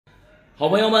好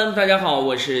朋友们，大家好，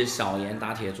我是小闫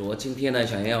打铁镯。今天呢，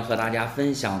小闫要和大家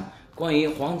分享关于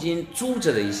黄金珠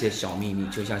子的一些小秘密。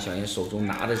就像小闫手中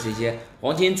拿的这些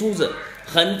黄金珠子，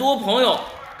很多朋友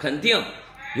肯定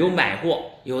有买过，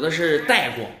有的是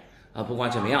戴过啊。不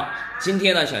管怎么样，今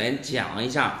天呢，小闫讲一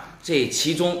下这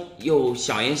其中有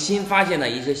小闫新发现的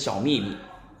一些小秘密。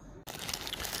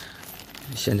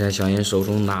现在小闫手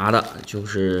中拿的就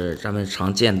是咱们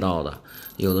常见到的，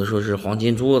有的说是黄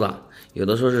金珠子，有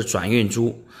的说是转运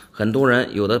珠，很多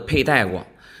人有的佩戴过，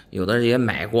有的也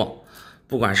买过，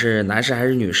不管是男士还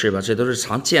是女士吧，这都是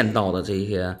常见到的这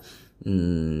些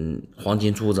黄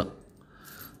金珠子。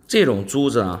这种珠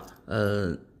子啊，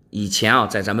以前啊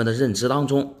在咱们的认知当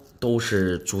中都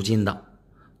是足金的，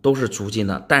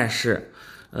但是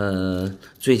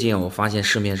最近我发现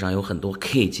市面上有很多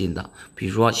K 金的，比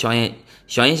如说小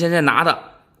闫现在拿的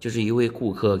就是一位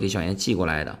顾客给小闫寄过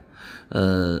来的，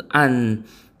按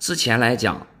之前来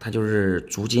讲它就是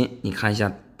足金，你看一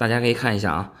下，大家可以看一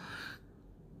下啊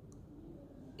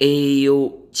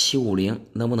AU750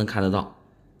 能不能看得到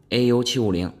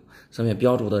AU750 上面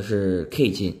标注的是 K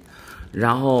金。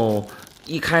然后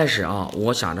一开始啊，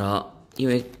我想着因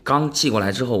为刚寄过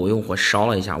来之后我用火烧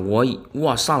了一下，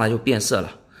哇上来就变色了，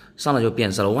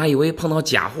我还以为碰到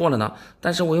假货了呢，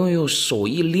但是我用手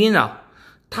一拎啊，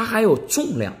它还有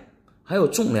重量，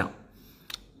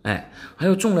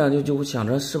就想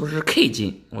着是不是 K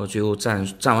金，我最后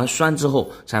蘸完酸之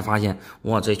后才发现，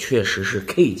哇，这确实是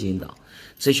K 金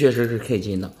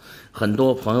的，很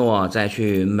多朋友啊，在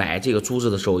去买这个珠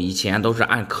子的时候，以前都是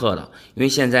按克的，因为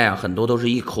现在啊很多都是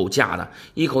一口价的，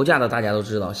大家都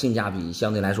知道性价比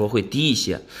相对来说会低一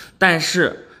些，但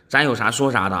是咱有啥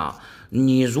说啥的啊。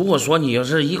你如果说你要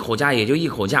是一口价也就一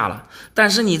口价了，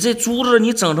但是你这珠子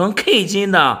你整成 K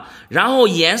金的，然后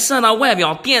颜色呢外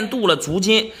表电镀了足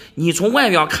金，你从外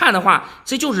表看的话，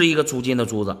这就是一个足金的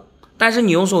珠子。但是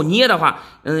你用手捏的话，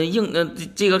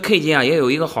这个 K 金啊也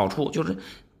有一个好处，就是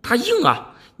它硬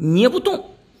啊，捏不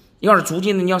动。要是足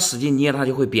金的，你要使劲捏它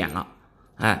就会扁了。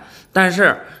但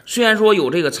是虽然说有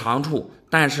这个长处，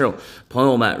但是朋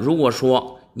友们，如果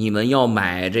说你们要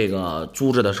买这个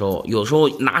珠子的时候，有时候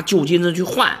拿旧金子去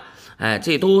换，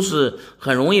这都是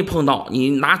很容易碰到。你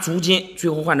拿足金，最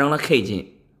后换成了 K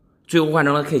金，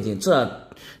这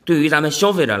对于咱们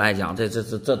消费者来讲，这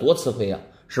多吃亏啊，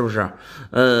是不是？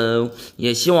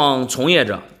也希望从业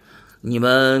者你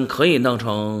们可以弄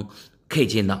成 K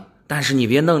金的，但是你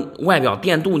别弄外表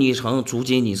电镀你成足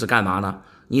金，你是干嘛呢？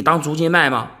你当足金卖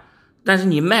吗？但是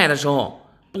你卖的时候，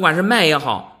不管是卖也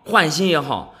好，换新也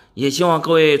好，也希望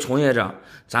各位从业者，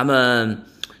咱们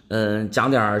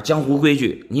讲点江湖规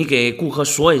矩，你给顾客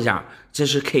说一下，这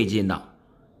是 K 金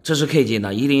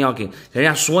的，一定要给人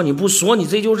家说，你不说你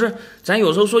这就是，咱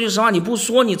有时候说句实话，你不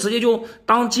说你直接就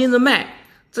当金子卖，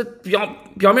这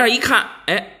表面一看，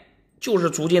就是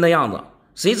足金的样子，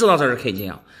谁知道这是 K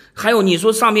金啊？还有你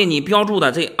说上面你标注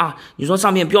的你说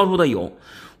上面标注的有，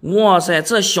哇塞，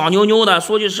这小妞妞的，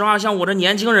说句实话，像我这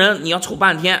年轻人，你要瞅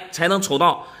半天才能瞅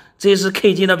到这是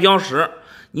K 金的标识。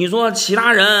你说其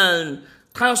他人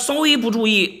他要稍微不注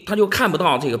意，他就看不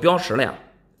到这个标识了呀，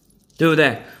对不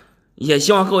对？也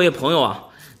希望各位朋友啊，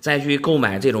在去购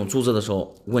买这种珠子的时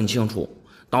候问清楚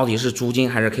到底是足金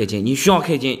还是 K 金。你需要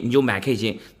K 金你就买 K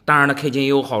金，当然了 K 金也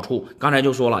有好处，刚才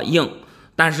就说了硬，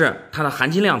但是它的含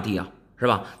金量低啊，是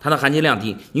吧？它的含金量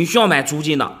低，你需要买足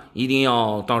金的，一定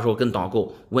要到时候跟导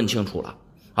购问清楚了。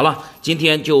好了，今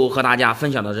天就和大家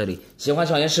分享到这里，喜欢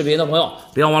小闫视频的朋友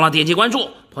不要忘了点击关注，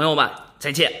朋友们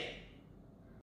再见。